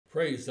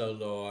Praise the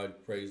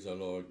Lord. Praise the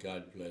Lord.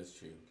 God bless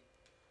you.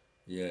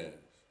 Yes,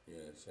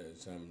 yes,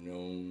 as I'm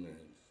known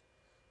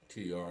as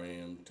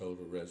TRM,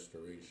 Total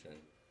Restoration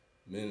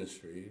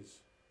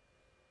Ministries,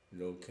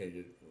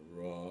 located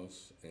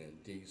Ross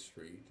and D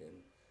Street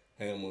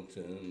in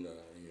Hamilton,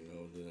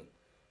 the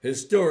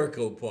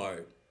historical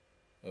part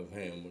of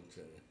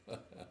Hamilton.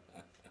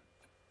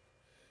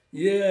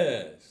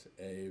 Yes,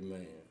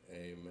 amen,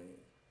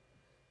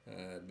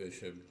 amen.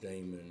 Bishop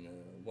Damon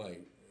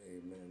White,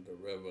 amen, the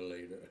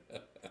Revelator.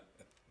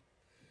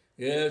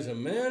 Yes, a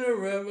man of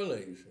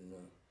revelation,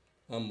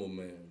 a humble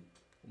man,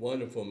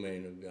 wonderful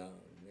man of God,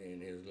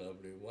 and his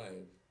lovely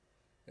wife,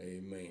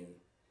 amen.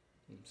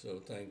 I'm so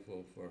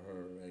thankful for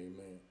her,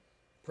 amen.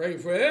 Pray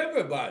for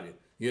everybody.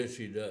 Yes,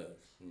 she does.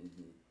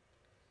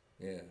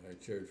 Yeah, her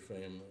church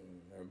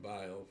family, her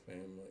bio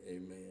family,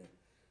 amen.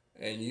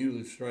 And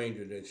you,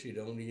 stranger that she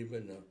don't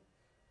even know,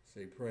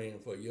 say praying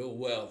for your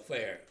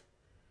welfare.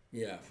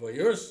 Yeah, for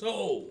your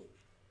soul.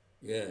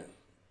 Yeah.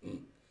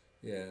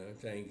 Yeah,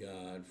 thank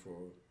God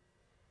for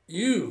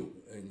you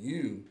and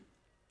you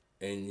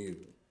and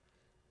you.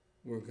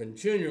 We're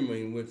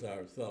continuing with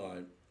our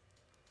thought,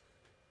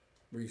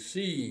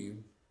 receive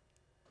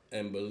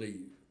and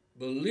believe.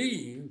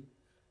 Believe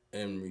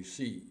and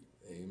receive.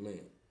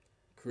 Amen.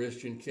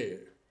 Christian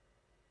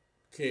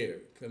care,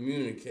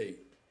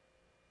 communicate,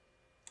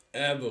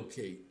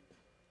 advocate,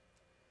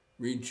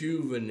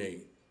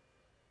 rejuvenate,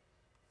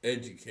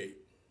 educate.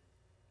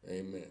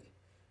 Amen.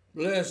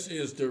 Blessed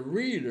is the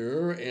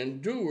reader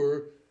and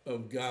doer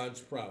of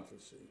God's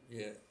prophecy.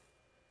 Yeah.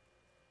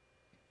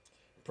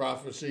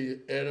 Prophecy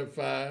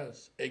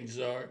edifies,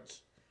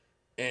 exhorts,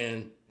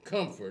 and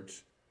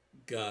comforts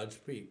God's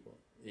people.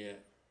 Yeah.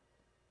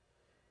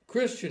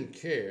 Christian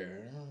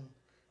care,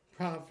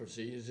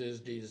 prophecies, is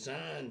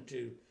designed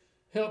to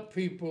help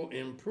people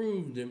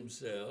improve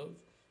themselves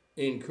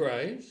in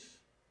Christ,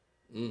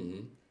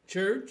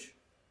 church,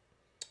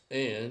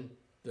 and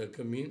the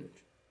community.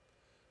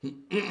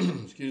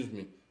 Excuse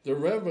me. The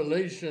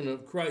revelation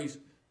of Christ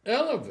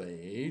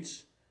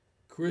elevates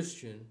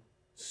Christian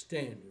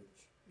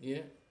standards.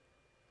 Yeah.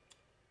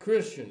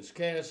 Christians,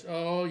 cast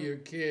all your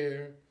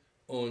care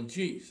on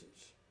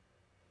Jesus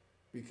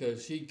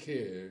because he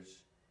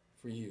cares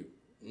for you.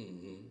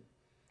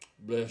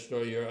 Blessed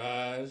are your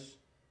eyes,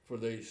 for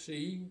they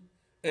see,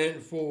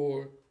 and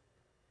for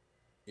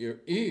your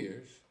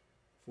ears,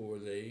 for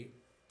they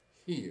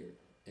hear.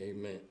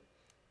 Amen.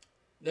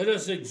 Let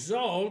us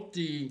exalt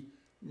the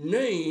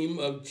name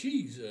of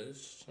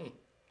Jesus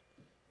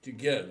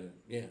together,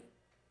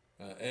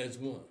 as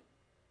one.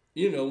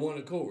 One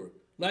accord.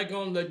 Like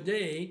on the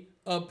day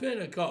of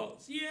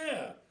Pentecost.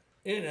 Yeah,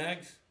 in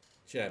Acts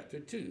chapter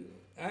 2.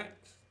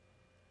 Acts,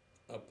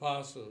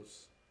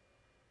 apostles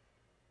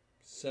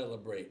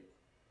celebrate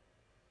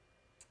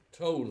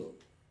total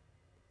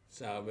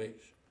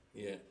salvation.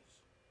 Yes,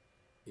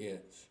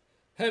 yes.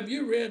 Have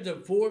you read the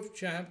 4th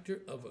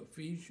chapter of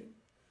Ephesians?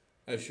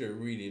 That's your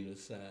reading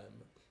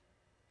assignment.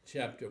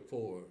 Chapter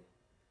 4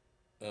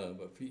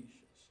 of Ephesians.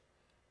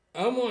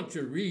 I want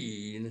to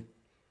read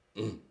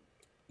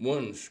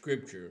one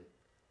scripture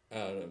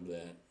out of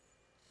that.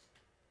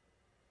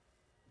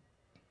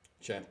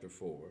 Chapter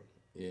 4.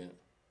 Yeah.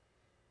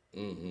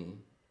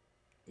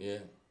 Yeah.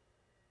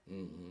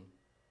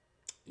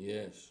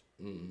 Yes.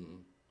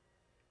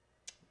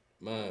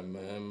 My.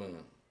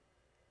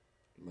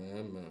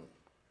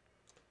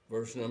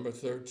 Verse number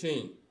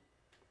 13.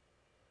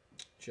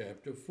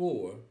 Chapter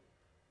 4,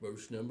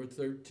 verse number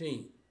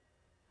 13.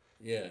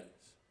 Yes.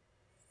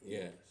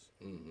 Yes.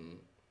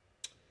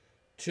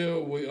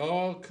 Till we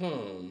all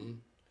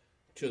come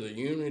to the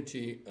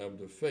unity of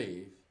the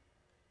faith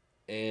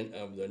and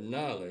of the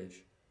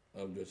knowledge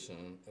of the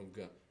Son of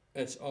God.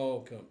 That's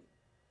all come.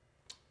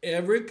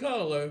 Every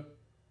color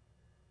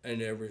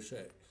and every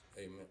sex.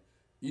 Amen.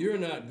 You're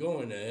not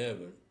going to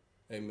heaven,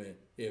 amen,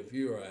 if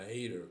you're a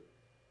hater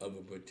of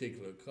a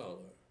particular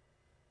color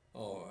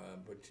or a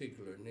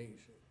particular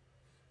nation.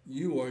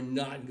 You are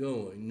not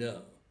going,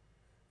 no.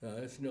 No,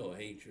 there's no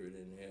hatred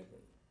in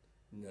heaven.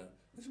 No.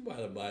 That's why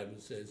the Bible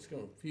says it's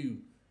going to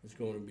few is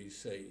going to be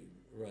saved,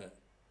 right?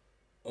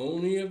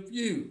 Only a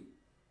few.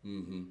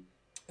 And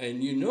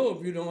if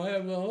you don't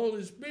have the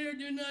Holy Spirit,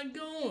 you're not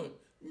going.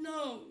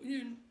 No,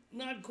 you're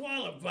not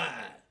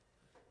qualified.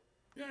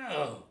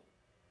 No.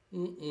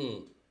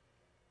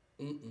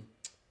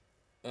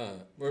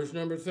 Verse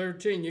number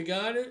 13, you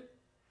got it?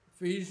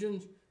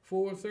 Ephesians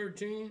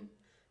 4:13.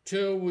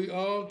 Till we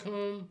all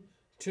come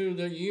to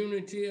the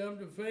unity of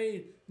the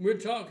faith. We're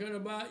talking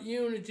about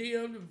unity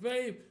of the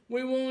faith.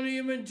 We won't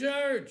even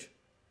church.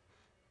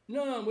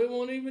 No, we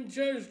won't even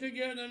church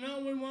together. No,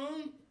 we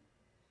won't.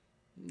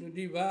 We're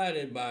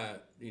divided by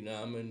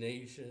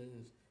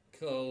denominations,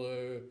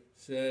 color,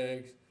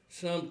 sex,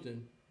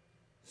 something,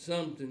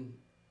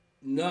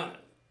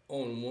 not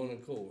on one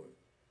accord.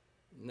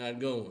 Not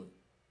going.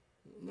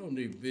 No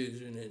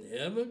division in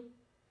heaven.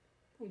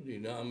 No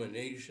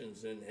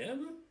denominations in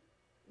heaven.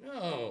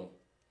 No,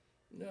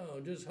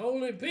 just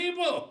holy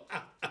people.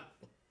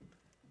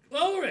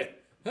 Glory.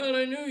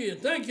 Hallelujah.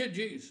 Thank you,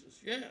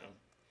 Jesus. Yeah.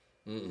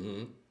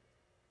 Mm-hmm.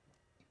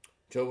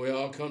 Till we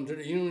all come to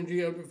the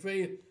unity of the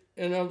faith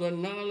and of the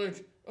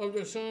knowledge of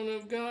the Son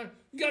of God.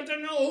 You got to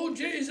know who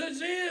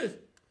Jesus is.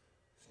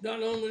 It's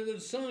not only the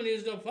Son,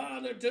 He's the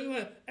Father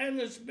too, and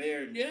the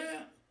Spirit,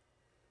 yeah.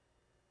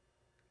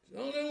 It's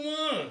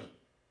only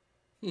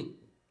one.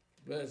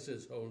 Bless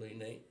His holy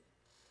name.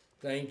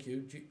 Thank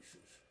you,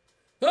 Jesus.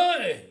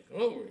 Hey,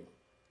 glory.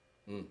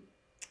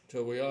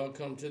 Till we all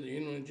come to the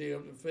unity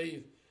of the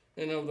faith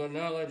and of the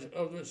knowledge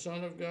of the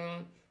Son of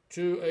God,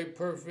 to a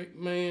perfect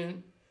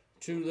man,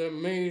 to the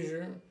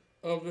measure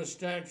of the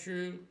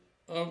stature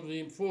of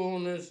the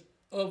fullness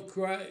of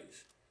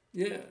Christ.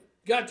 Yeah.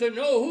 Got to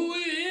know who He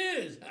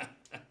is.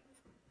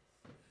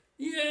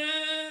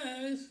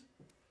 Yes.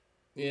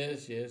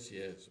 Yes, yes,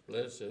 yes.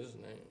 Bless His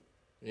name.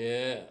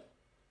 Yeah.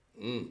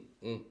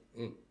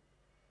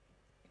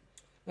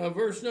 Now,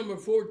 verse number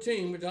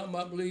 14, we're talking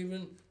about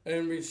believing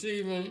and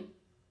receiving,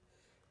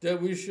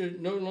 that we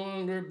should no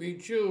longer be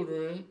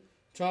children,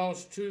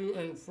 tossed to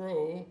and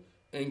fro,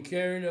 and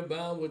carried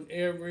about with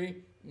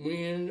every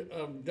wind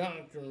of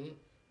doctrine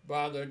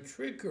by the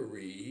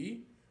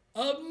trickery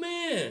of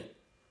men.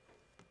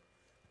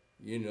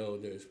 You know,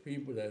 there's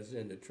people that's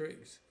into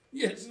tricks.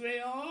 Yes, they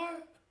are.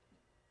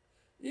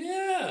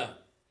 Yeah.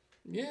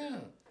 Yeah.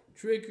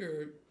 Trick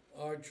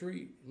or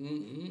treat.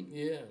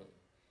 Yeah.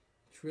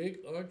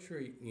 Trick or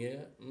treat.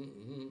 Yeah.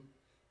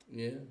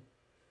 Yeah.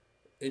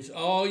 It's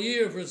all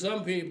year for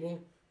some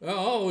people. They're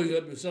always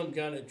up to some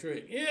kind of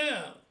trick.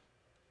 Yeah.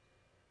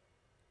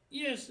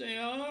 Yes, they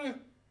are.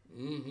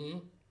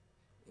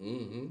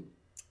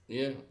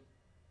 Yeah.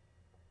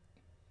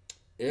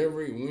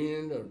 Every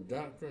wind of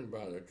doctrine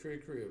by the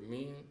trickery of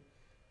men,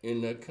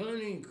 in the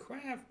cunning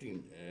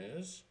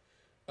craftiness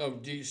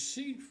of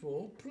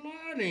deceitful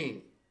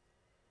plotting.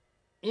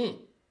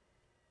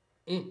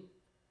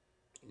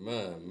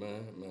 My.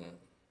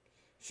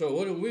 So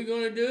what are we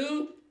going to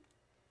do?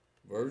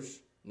 Verse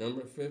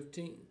number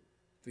 15,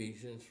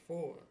 Ephesians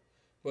 4.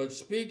 But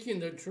speaking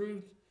the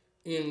truth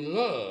in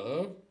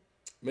love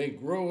may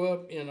grow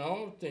up in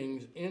all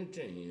things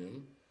into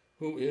Him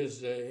who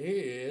is the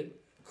head,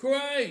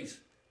 Christ.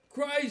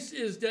 Christ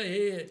is the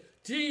head.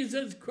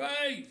 Jesus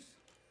Christ.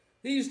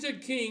 He's the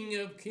King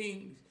of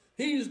kings.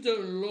 He's the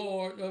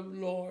Lord of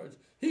lords.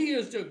 He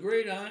is the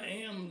great I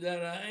am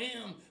that I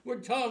am. We're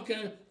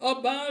talking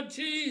about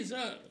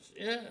Jesus.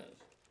 Yes.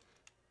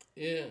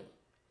 Yeah.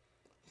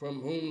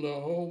 From whom the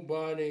whole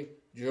body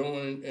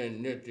joined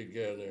and knit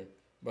together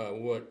by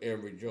what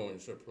every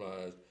joint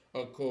supplies,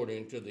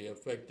 according to the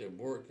effective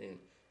working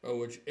of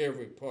which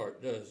every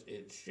part does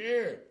its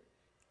share,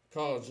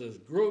 causes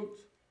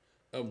growth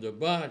of the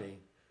body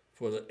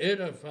for the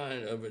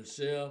edifying of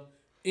itself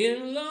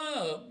in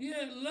love.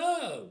 Yeah,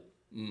 love.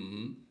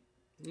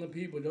 The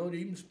people don't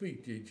even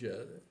speak to each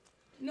other.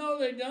 No,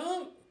 they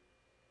don't.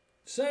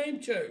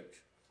 Same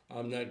church.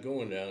 I'm not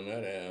going down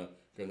that aisle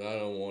because I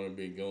don't want to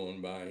be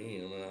going by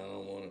him and I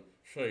don't want to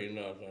say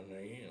nothing to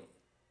him.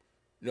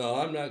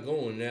 No, I'm not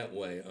going that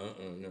way.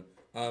 No.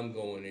 I'm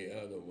going the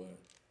other way.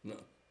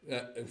 No.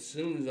 As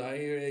soon as I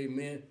hear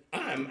amen,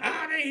 I'm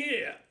out of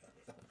here.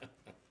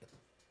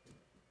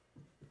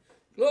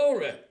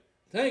 Glory.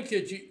 Thank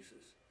you, Jesus.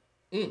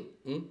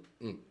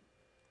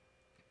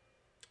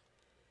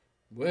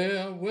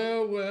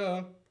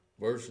 Well.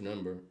 Verse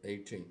number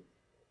 18.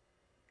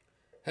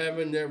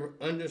 Having their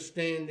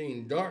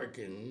understanding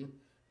darkened,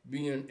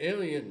 being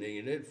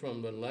alienated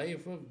from the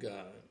life of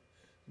God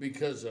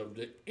because of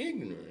the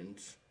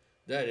ignorance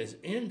that is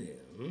in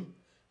them,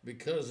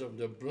 because of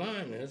the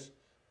blindness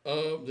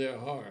of their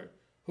heart,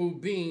 who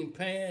being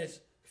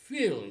past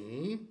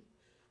feeling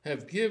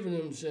have given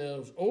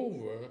themselves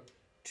over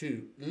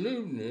to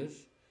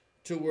lewdness,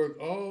 to work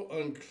all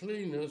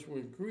uncleanness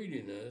with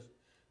greediness,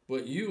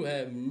 but you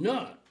have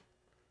not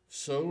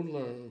so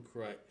learned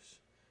Christ,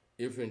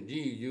 if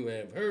indeed you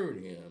have heard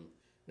him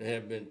and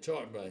have been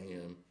taught by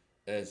him,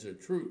 as the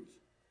truth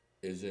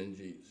is in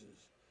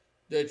Jesus,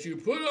 that you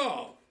put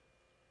off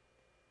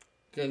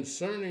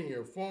concerning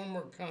your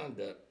former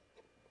conduct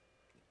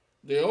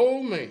the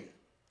old man,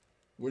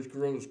 which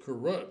grows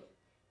corrupt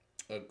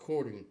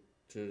according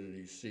to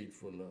the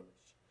deceitful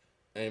lusts,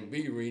 and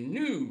be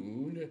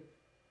renewed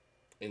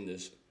in the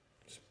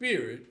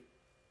spirit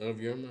of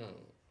your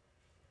mind,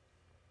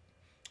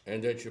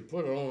 and that you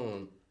put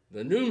on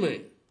the new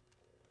man,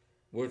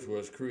 which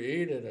was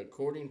created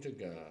according to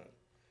God,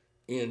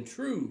 in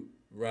true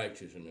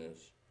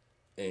righteousness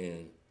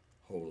and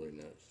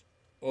holiness.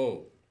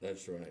 Oh,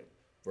 that's right.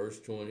 Verse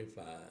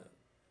 25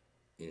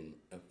 in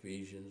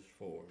Ephesians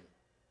 4.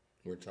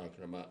 We're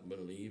talking about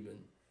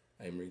believing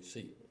and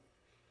receiving.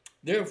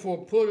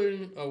 Therefore,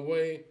 putting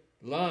away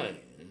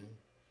lying,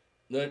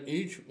 let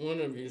each one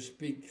of you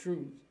speak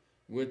truth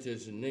with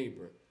his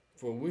neighbor,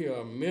 for we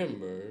are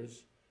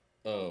members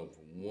of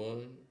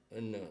one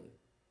another.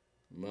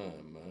 My.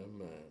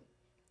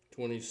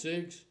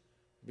 26,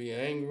 be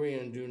angry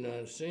and do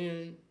not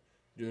sin.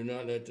 Do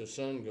not let the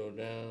sun go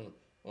down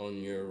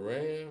on your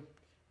wrath.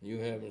 You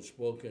haven't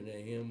spoken to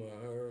him or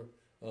her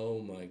oh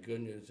my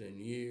goodness, in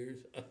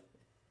years.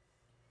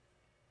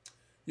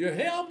 You're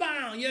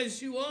hellbound.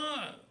 Yes, you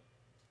are.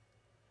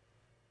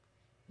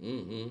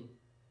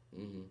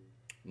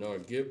 Nor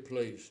give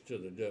place to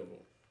the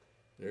devil.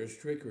 There's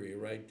trickery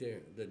right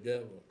there. The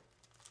devil.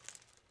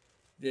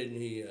 Didn't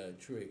he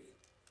trick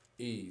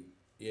Eve?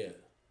 Yeah.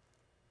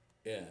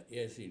 Yeah.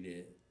 Yes, he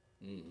did.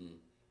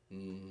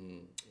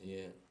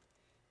 Yeah.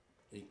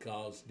 He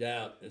caused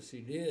doubt. Yes,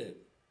 he did.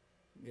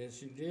 Yes,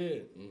 he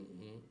did.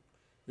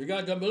 You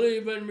got to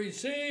believe and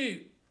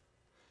receive.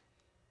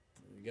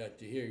 You got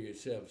to hear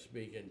yourself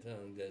speak in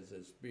tongues as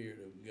the Spirit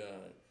of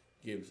God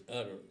gives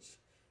utterance.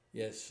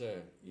 Yes,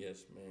 sir.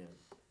 Yes, ma'am.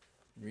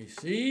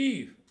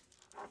 Receive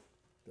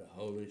the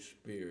Holy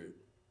Spirit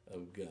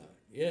of God.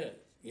 Yes,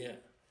 yeah.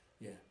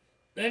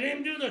 Let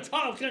him do the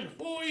talking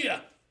for you.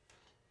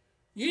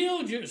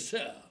 Yield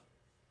yourself.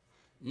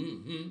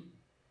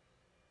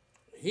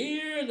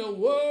 Hear the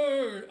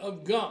word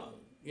of God.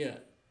 Yeah.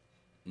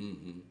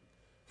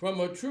 From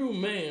a true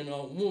man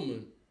or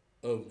woman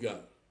of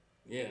God.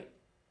 Yeah.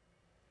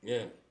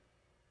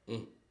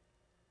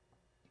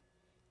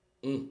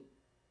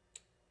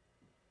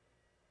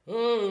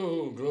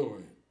 Oh,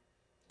 glory.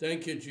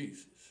 Thank you,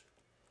 Jesus.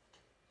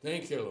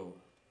 Thank you,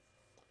 Lord.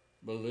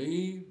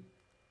 Believe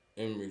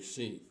and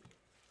receive.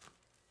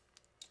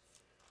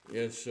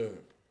 Yes, sir.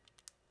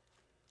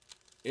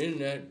 In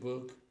that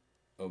book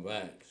of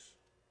Acts,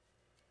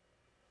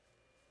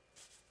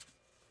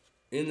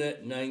 in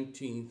that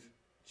 19th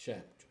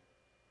chapter,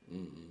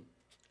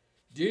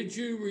 did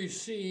you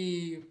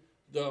receive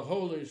the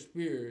Holy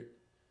Spirit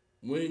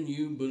when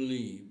you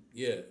believed?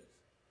 Yes.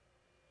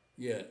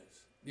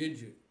 Did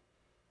you?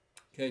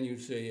 Can you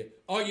say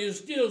it? Are you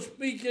still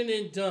speaking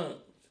in tongues?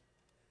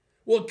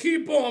 Well,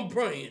 keep on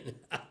praying.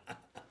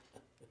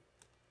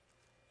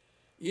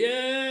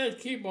 Yes,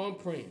 keep on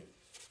praying.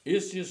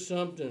 It's just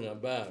something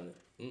about it.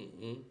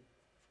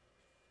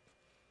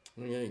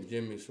 I think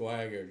Jimmy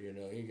Swaggart,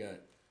 he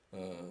got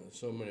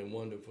so many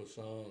wonderful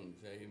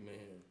songs.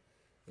 Amen.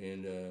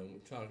 And we're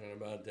talking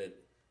about that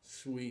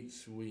sweet,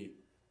 sweet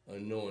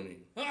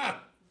anointing.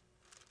 Ah!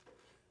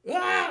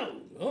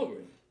 Wow!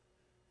 Glory.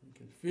 You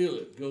can feel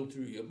it go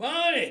through your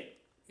body.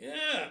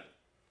 Yeah.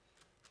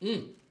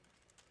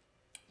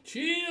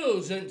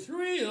 Chills and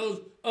thrills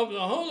of the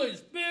Holy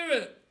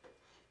Spirit.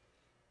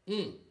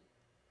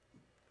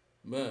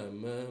 My.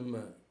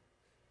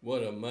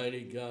 What a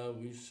mighty God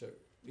we serve.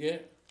 Yeah.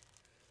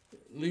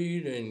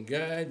 Lead and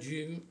guide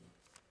you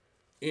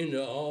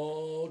into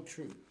all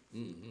truth.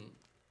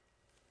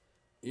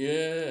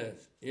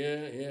 Yes.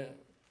 Yeah.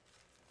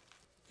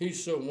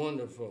 He's so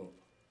wonderful.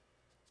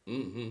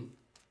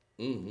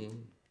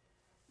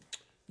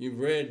 You've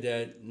read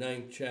that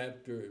 9th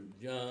chapter of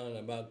John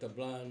about the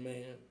blind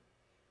man?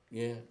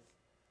 Yeah.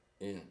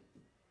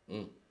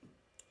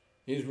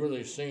 He's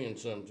really saying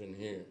something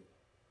here.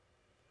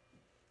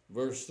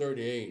 Verse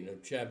 38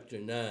 of chapter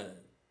 9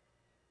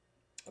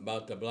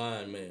 about the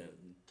blind man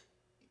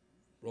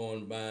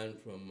born blind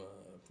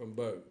from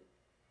birth.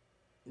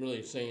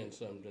 Really saying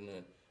something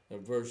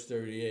in verse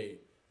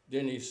 38.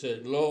 Then he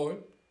said,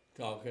 Lord,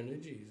 talking to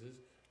Jesus.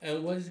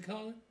 And what is he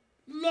calling?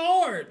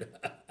 Lord.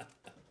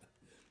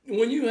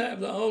 When you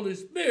have the Holy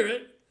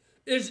Spirit,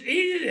 it's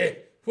easy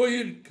for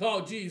you to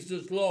call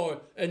Jesus Lord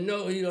and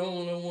know he's the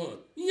only one.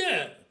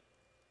 Yeah,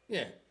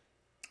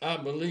 I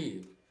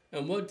believe.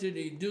 And what did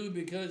he do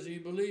because he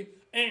believed?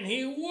 And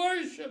he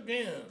worshiped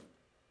him.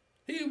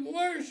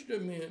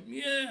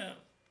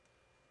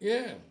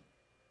 Yeah.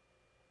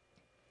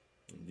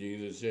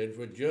 Jesus said,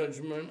 for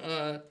judgment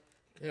I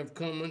have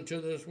come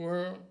into this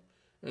world,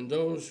 and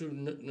those who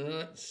do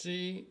not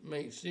see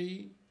may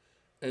see,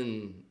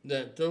 and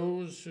that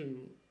those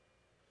who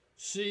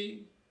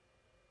see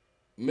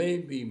may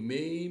be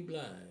made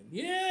blind.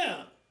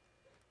 Yeah.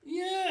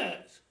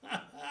 Yes.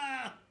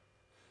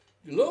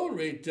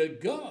 Glory to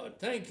God.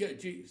 Thank you,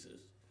 Jesus.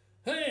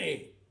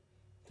 Hey,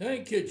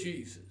 thank you,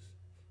 Jesus.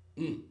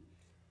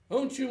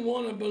 Don't you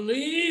want to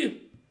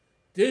believe?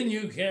 Then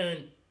you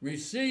can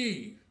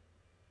receive.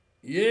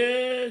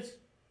 Yes,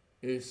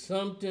 there's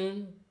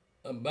something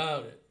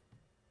about it.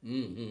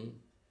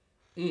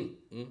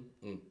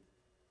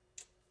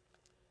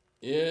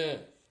 Yeah.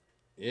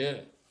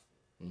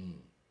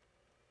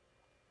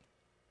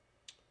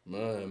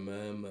 My.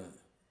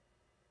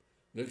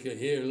 Look at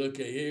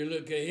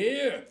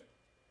here.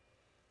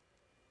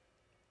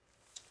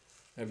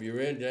 Have you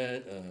read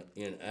that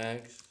in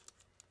Acts?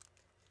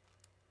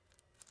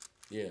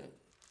 Yeah.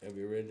 Have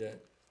you read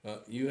that?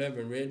 You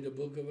haven't read the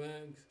book of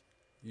Acts?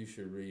 You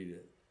should read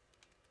it.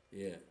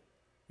 Yeah.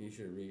 You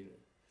should read it.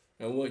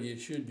 And what you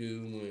should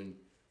do when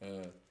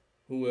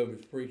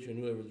whoever's preaching,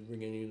 whoever's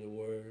bringing you the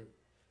word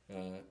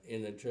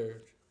in the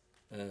church,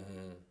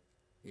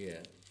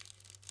 yeah.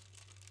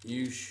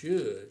 You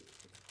should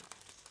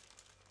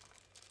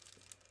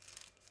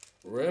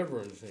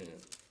reverence him.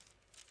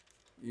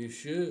 You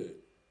should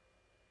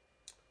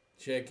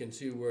check and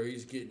see where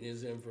he's getting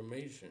his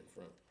information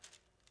from.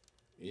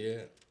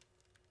 Yeah.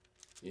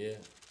 Yeah.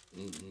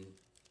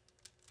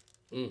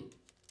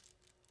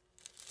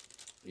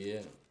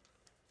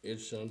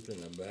 It's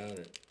something about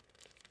it.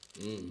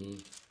 Mm-hmm.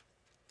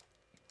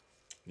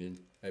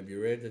 Have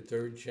you read the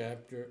 3rd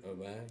chapter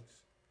of Acts?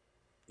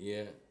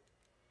 Yeah.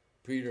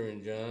 Peter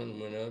and John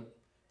went up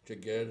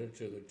together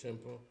to the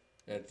temple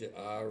at the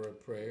hour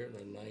of prayer,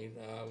 the 9th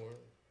hour.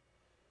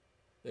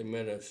 They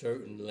met a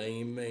certain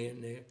lame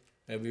man there.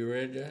 Have you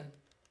read that?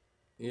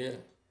 Yeah.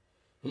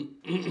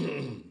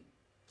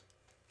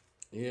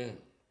 Yeah.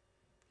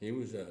 He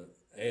was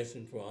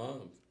asking for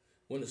alms.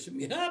 Want to see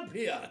me help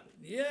here?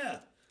 Yeah.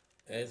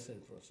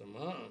 Asking for some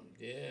alms.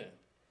 Yeah.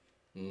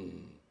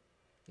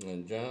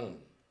 And John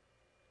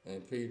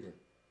and Peter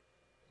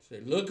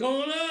said, look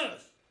on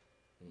us.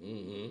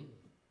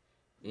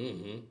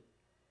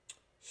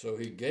 So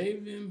he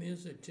gave them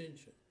his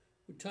attention.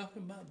 We're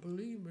talking about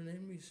believing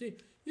and receiving.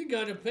 You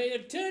got to pay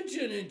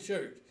attention in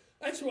church.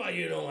 That's why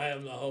you don't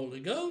have the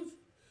Holy Ghost.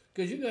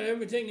 Because you got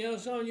everything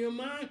else on your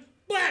mind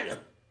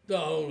but the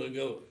Holy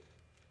Ghost.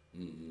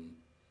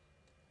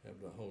 Have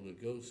the Holy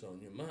Ghost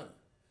on your mind.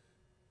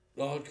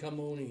 Lord, come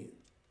on in.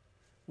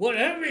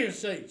 Whatever you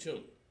say to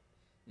him.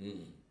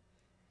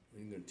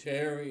 You're going to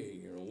tarry,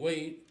 you're going to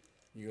wait,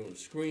 you're going to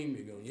scream,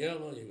 you're going to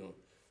yell, you're going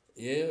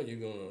to yell, you're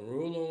going to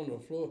roll on the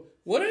floor.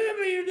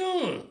 Whatever you're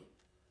doing,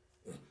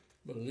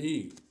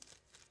 believe.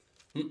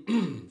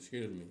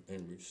 Excuse me,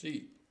 and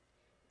receive.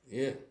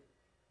 Yeah.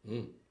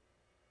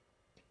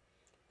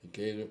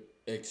 Okay, they're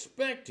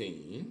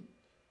expecting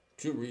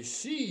to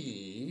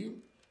receive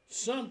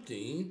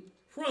something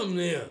from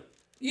them.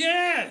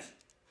 Yes.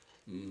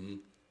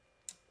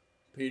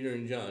 Peter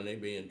and John, they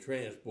being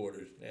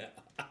transporters now.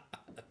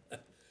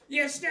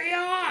 Yes, they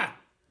are.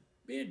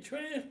 Being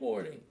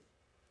transporting.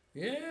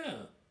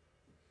 Yeah.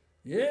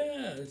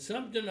 Yeah, it's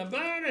something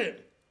about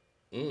it.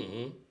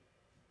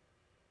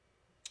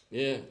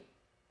 Yeah.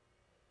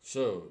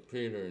 So,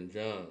 Peter and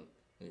John,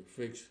 they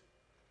fixed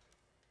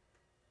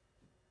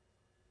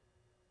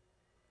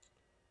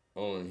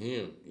on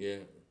him.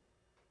 Yeah.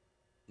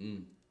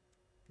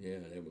 Yeah,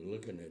 they were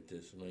looking at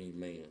this lame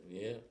man.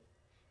 Yeah.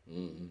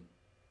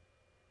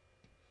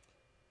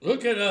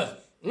 Look at us.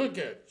 Look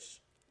at us.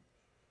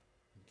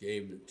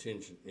 Gave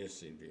attention. Yes,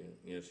 he did.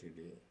 Yes, he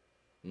did.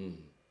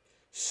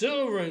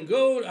 Silver and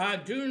gold I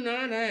do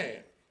not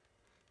have.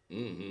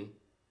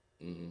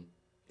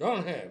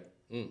 Don't have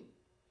it.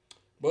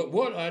 But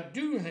what I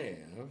do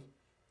have,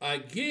 I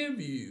give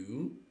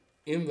you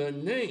in the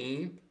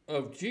name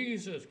of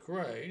Jesus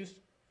Christ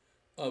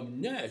of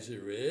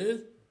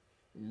Nazareth.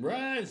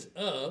 Rise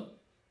up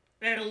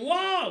and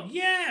walk.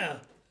 Yeah.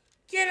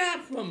 Get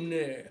up from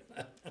there.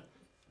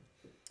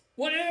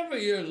 Whatever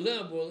your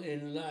level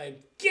in life,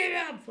 get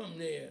up from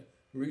there.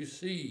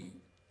 Receive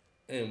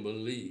and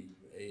believe.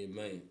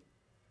 Amen.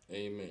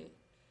 Amen.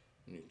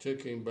 And he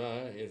took him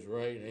by his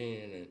right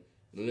hand and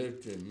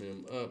lifted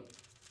him up.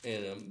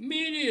 And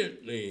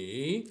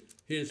immediately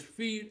his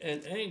feet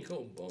and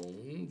ankle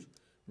bones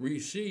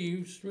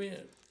received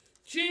strength.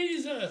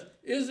 Jesus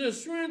is a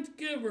strength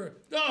giver.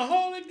 The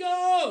Holy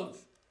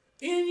Ghost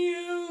in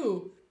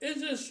you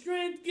is a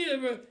strength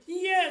giver.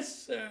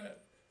 Yes, sir.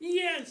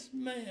 Yes,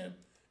 ma'am.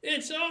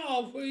 It's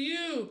all for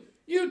you.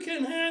 You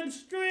can have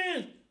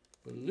strength.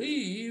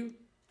 Believe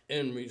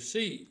and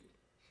receive.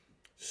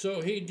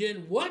 So he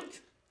did what?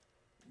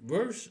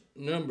 Verse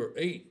number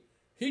 8.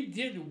 He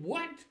did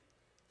what?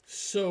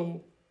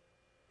 So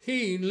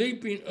he,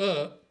 leaping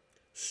up,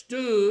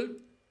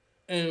 stood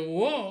and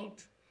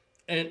walked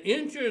and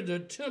entered the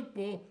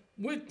temple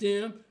with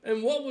them.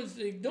 And what was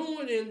he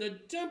doing in the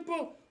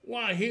temple?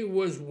 Why, he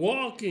was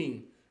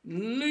walking,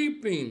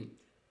 leaping,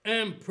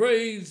 and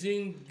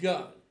praising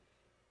God.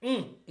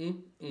 There's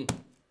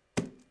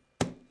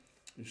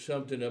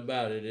something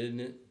about it, isn't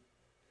it?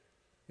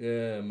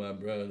 Yeah, my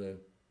brother,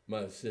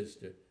 my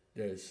sister,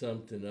 there's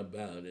something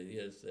about it.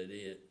 Yes, it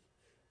is.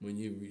 When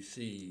you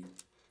receive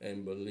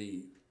and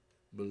believe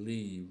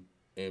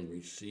and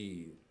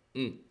receive.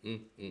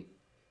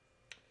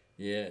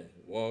 Yeah,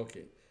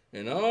 walking.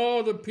 And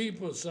all the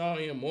people saw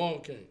him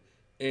walking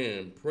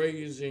and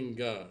praising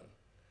God.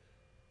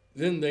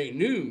 Then they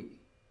knew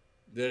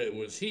that it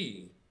was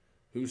he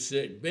who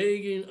sat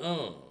begging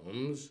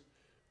alms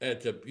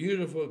at the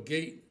beautiful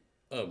gate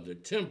of the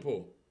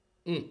temple.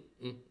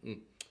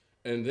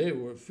 And they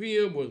were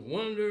filled with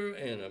wonder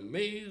and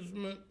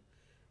amazement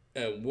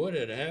at what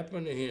had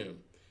happened to him.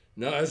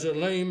 Now, as a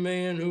lame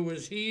man who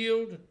was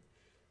healed,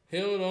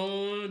 held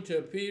on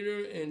to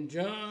Peter and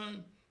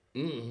John.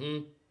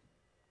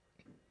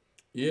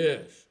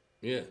 Yes,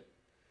 yeah.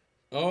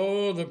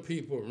 All the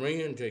people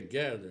ran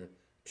together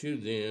to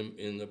them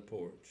in the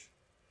porch.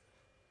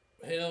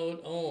 Held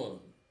on.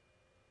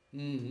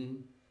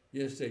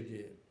 Yes, they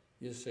did.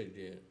 Yes, they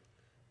did.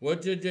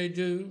 What did they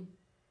do?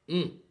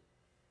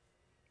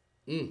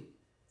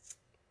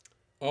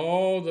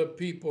 All the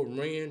people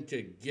ran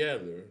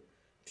together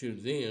to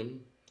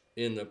them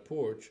in the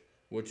porch,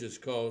 which is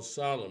called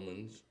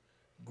Solomon's,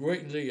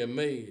 greatly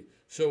amazed.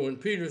 So when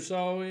Peter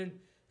saw it,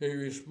 he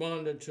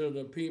responded to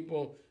the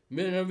people,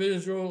 men of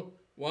Israel,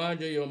 why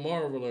do you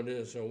marvel at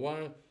this? Or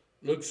why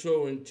look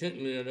so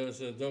intently at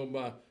us as though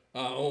by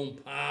our own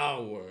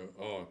power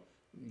or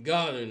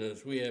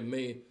godliness we have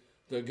made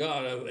the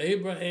God of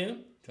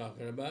Abraham,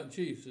 talking about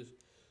Jesus,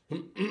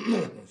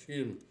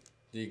 excuse me,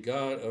 the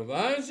God of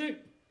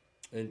Isaac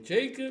and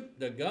Jacob,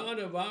 the God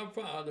of our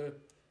father,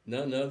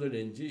 none other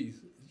than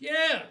Jesus.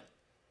 Yeah.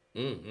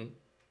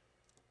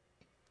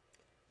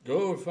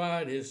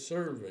 Glorified his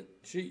servant,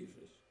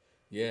 Jesus.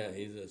 Yeah,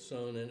 he's a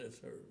son and a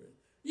servant.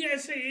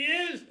 Yes, he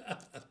is.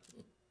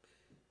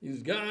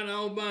 He's God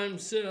all by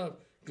himself.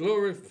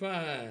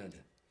 Glorified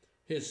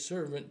his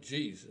servant,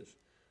 Jesus,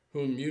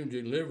 whom you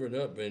delivered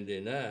up and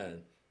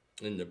denied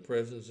in the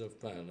presence of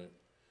Pilate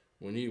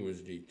when he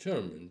was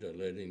determined to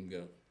let him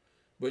go.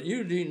 But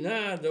you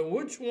denied the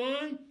which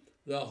one?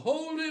 The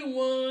Holy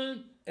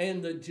One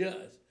and the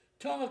just.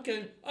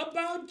 Talking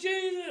about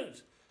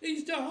Jesus.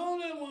 He's the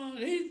Holy One.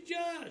 He's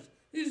just.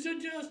 He's a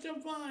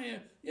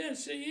justifier.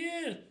 Yes, he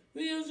is.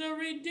 He is a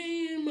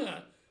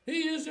redeemer.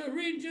 He is a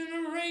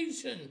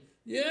regeneration.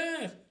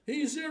 Yes,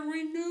 he's a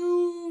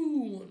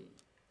renewed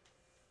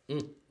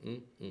one.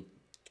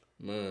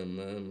 My.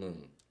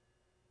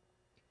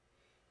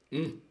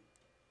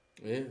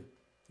 Yeah,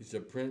 he's the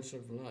Prince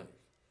of Life.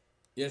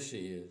 Yes,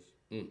 he is.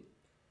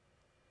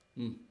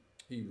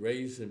 He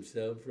raised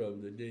himself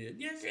from the dead.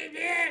 Yes, he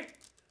did.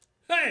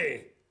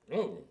 Hey!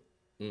 Oh.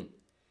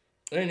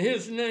 And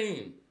his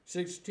name,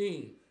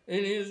 16,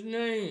 and his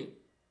name,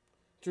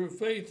 through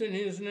faith in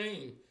his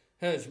name,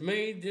 has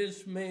made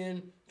this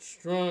man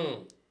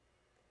strong,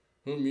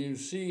 whom you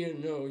see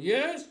and know.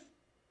 Yes,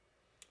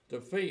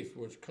 the faith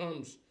which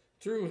comes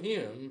through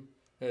him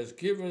has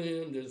given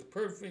him this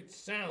perfect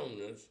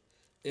soundness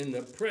in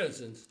the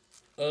presence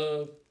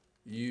of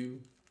you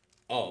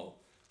all.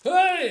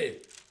 Hey!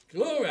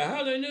 Glory,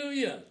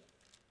 hallelujah.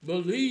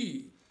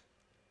 Believe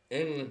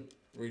and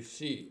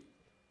receive.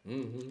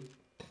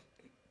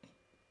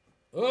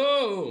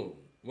 Oh,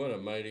 what a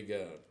mighty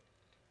God.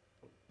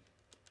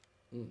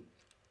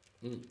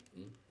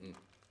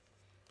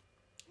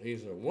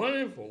 He's a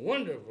wonderful,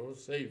 wonderful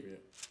Savior.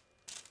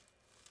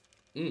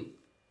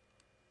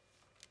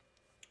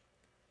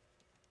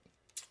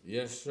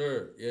 Yes,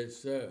 sir. Yes,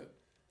 sir.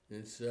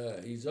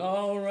 He's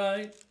all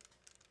right.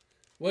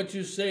 What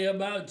you say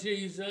about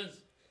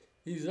Jesus?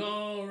 He's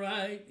all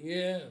right.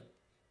 Yeah.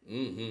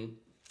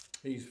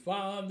 He's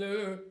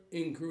Father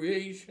in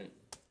creation.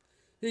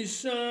 He's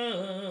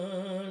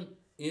Son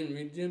in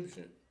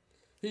redemption.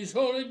 He's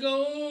Holy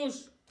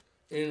Ghost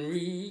in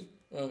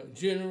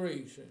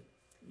regeneration.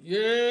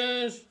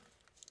 Yes.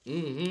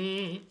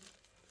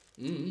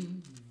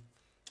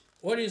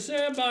 What do you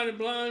say about it,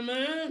 blind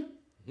man?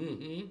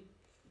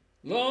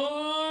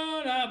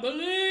 Lord, I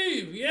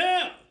believe.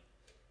 Yeah.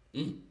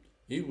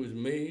 He was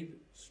made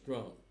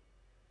strong.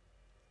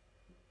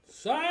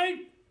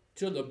 Sight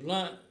to the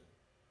blind.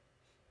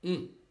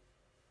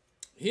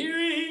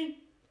 Hearing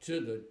to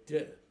the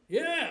deaf.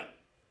 Yeah.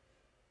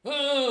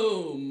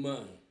 Oh,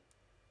 my.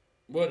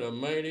 What a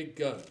mighty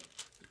God.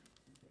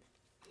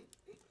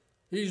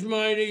 He's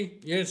mighty.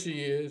 Yes,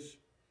 he is.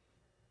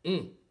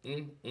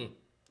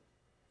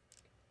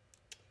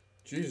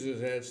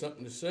 Jesus had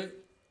something to say.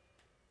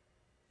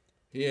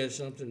 He had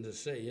something to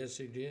say. Yes,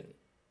 he did.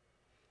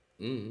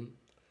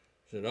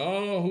 Said,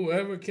 all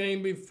whoever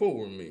came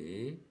before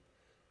me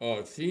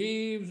are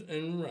thieves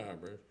and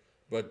robbers,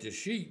 but the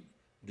sheep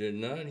did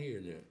not hear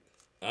them.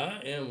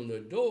 I am the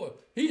door.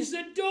 He's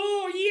the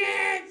door,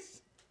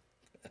 yes!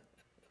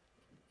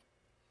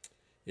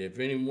 If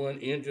anyone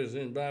enters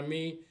in by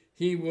me,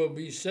 he will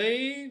be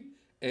saved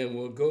and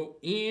will go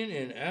in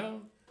and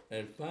out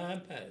and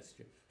find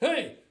pasture.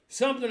 Hey,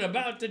 something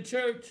about the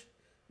church.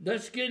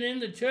 Let's get in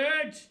the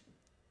church.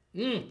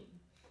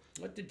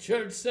 Let the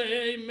church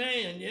say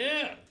amen,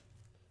 yeah.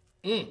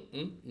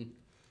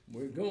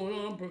 We're going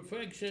on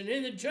perfection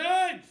in the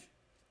church.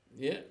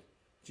 Yeah.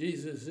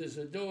 Jesus is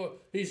the door.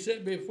 He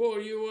set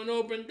before you an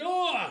open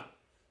door.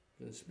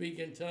 And speak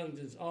in tongues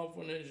as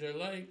often as you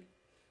like,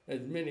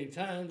 as many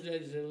times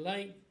as you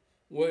like,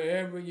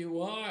 wherever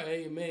you are,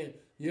 amen.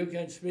 You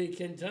can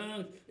speak in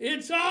tongues.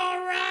 It's all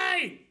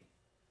right.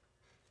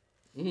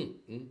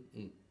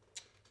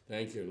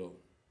 Thank you, Lord.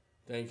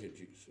 Thank you,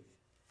 Jesus.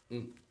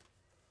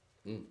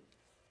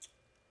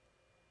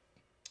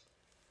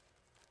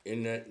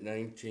 In that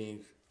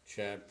 19th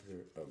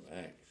chapter of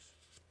Acts,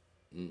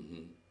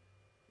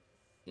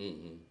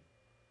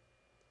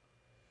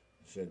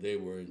 so they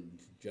were in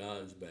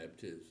John's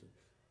baptism.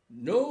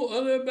 No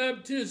other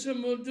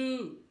baptism will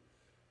do.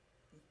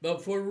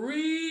 But for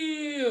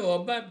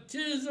real, a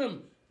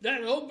baptism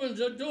that opens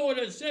a door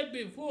that's set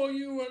before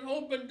you, an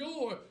open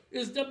door,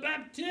 is the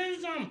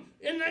baptism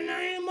in the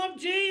name of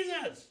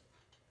Jesus.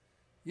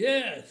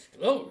 Yes,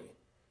 glory.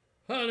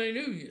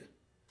 Hallelujah.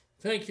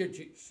 Thank you,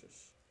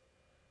 Jesus.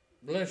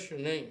 Bless your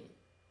name.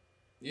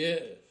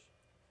 Yes.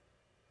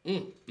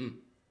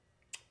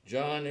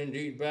 John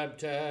indeed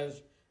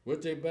baptized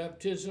with a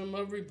baptism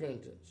of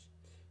repentance,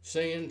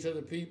 saying to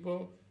the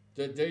people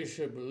that they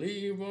should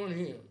believe on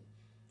him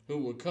who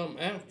would come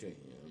after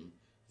him,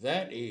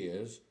 that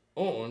is,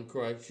 on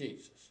Christ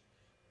Jesus.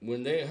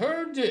 When they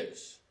heard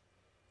this,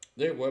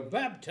 they were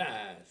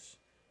baptized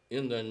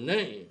in the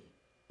name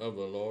of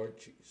the Lord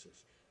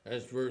Jesus.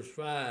 That's verse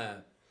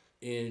 5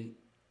 in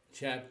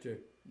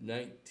chapter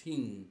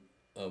 19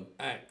 of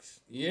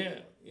Acts. Yeah.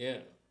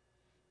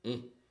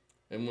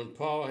 And when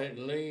Paul had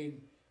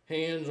laid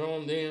hands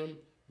on them,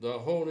 the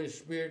Holy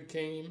Spirit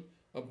came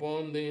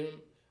upon them,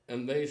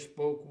 and they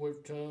spoke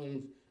with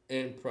tongues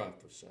and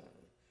prophesied.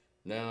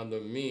 Now the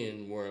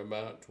men were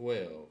about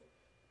 12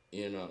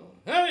 in all.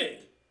 Hey,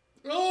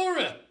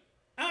 glory,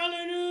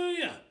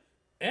 hallelujah.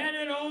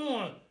 Added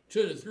on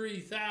to the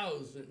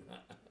 3,000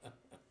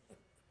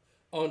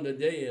 on the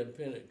day of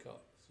Pentecost.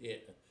 Yeah,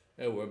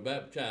 and were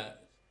baptized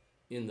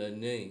in the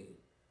name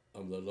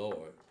of the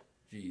Lord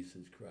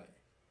Jesus Christ.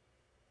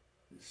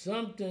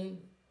 Something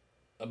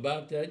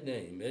about that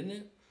name, isn't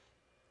it?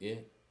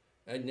 Yeah,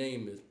 that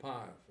name is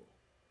powerful.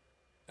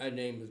 That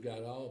name has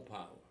got all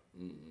power.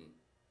 Mm-hmm.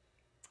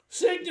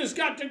 Sickness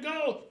got to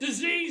go.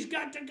 Disease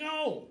got to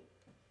go.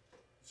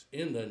 It's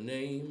in the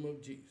name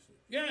of Jesus.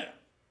 Yeah.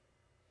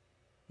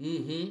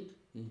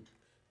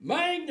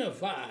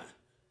 Magnify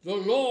the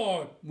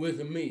Lord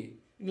with me.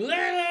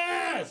 Let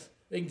us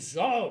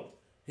exalt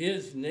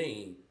his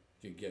name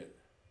together.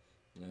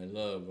 And I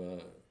love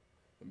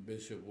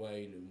Bishop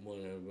White and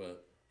one of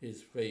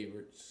his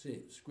favorite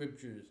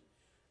scriptures.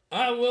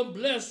 I will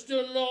bless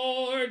the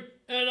Lord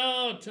at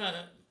all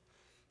times,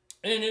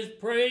 and his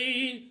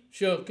praise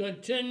shall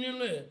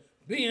continually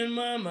be in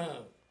my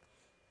mouth.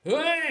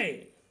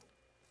 Hey,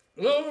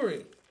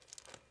 glory.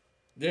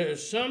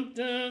 There's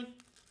something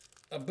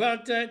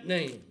about that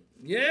name.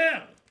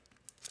 Yeah.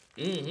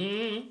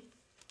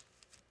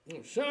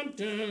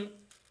 Something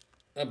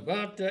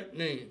about that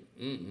name.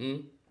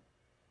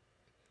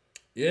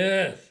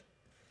 Yes.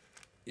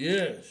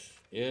 Yes,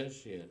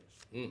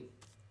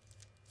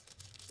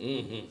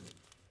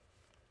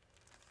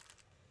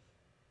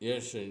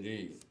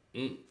 indeed.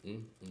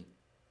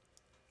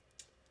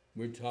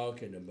 We're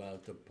talking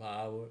about the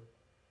power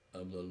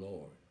of the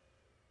Lord.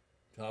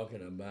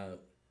 Talking about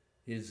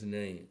his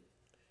name.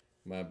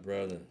 My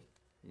brother,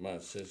 my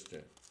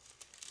sister,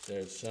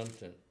 there's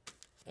something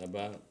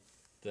about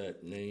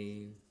that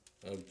name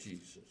of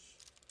Jesus.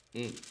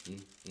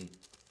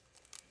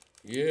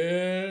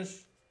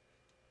 Yes.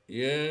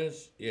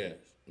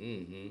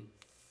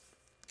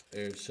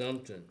 There's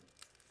something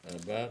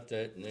about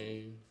that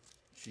name,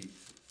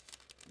 Jesus.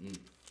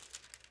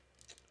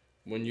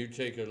 When you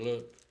take a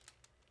look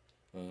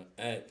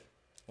at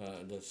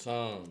the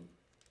Psalm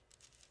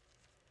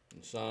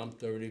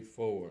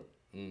 34,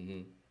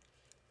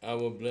 I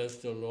will bless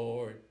the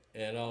Lord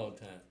at all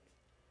times.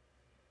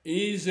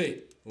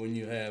 Easy when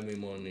you have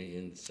him on the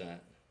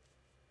inside.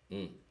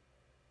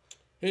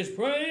 His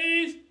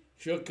praise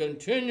shall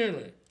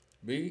continually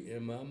be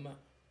in my mouth.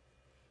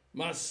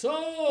 My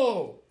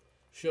soul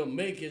shall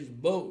make his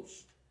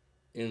boast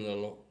in the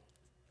Lord.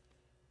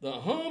 The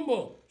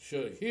humble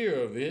shall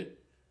hear of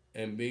it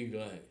and be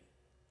glad.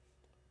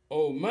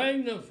 Oh,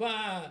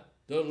 magnify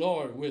the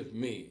Lord with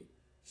me.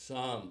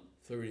 Psalm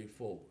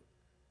 34.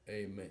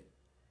 Amen.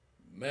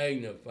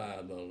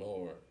 Magnify the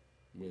Lord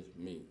with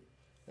me,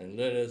 and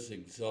let us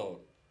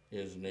exalt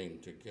his name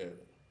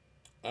together.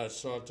 I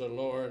sought the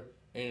Lord,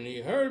 and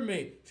he heard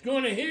me. He's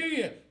going to hear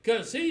you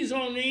because he's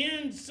on the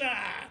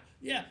inside.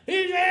 Yeah,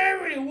 he's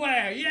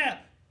everywhere. Yeah,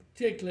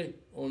 particularly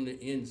on the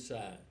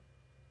inside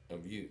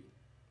of you.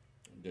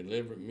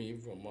 Deliver me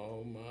from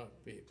all my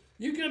fear.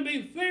 You can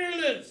be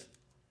fearless,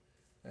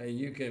 and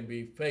you can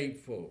be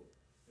faithful.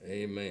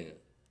 Amen.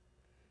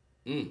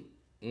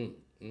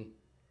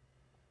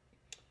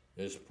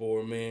 This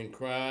poor man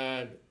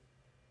cried,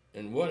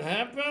 and what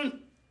happened?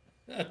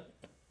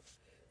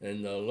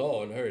 And the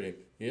Lord heard him.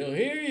 He'll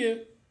hear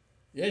you.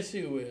 Yes,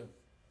 he will.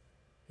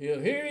 He'll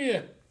hear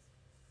you.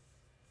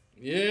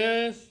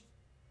 Yes.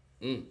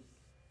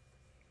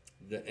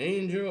 The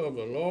angel of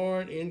the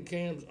Lord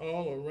encamps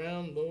all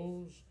around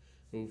those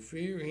who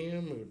fear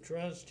him, who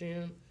trust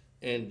him,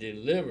 and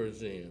delivers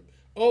them.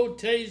 Oh,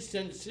 taste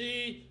and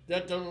see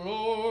that the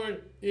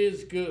Lord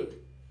is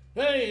good.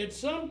 Hey, it's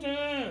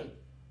something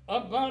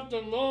about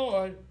the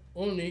Lord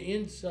on the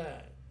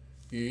inside.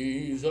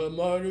 He's a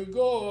mighty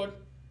God.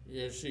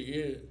 Yes, he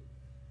is.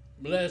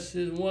 Bless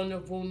his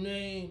wonderful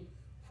name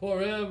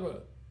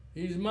forever.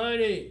 He's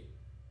mighty.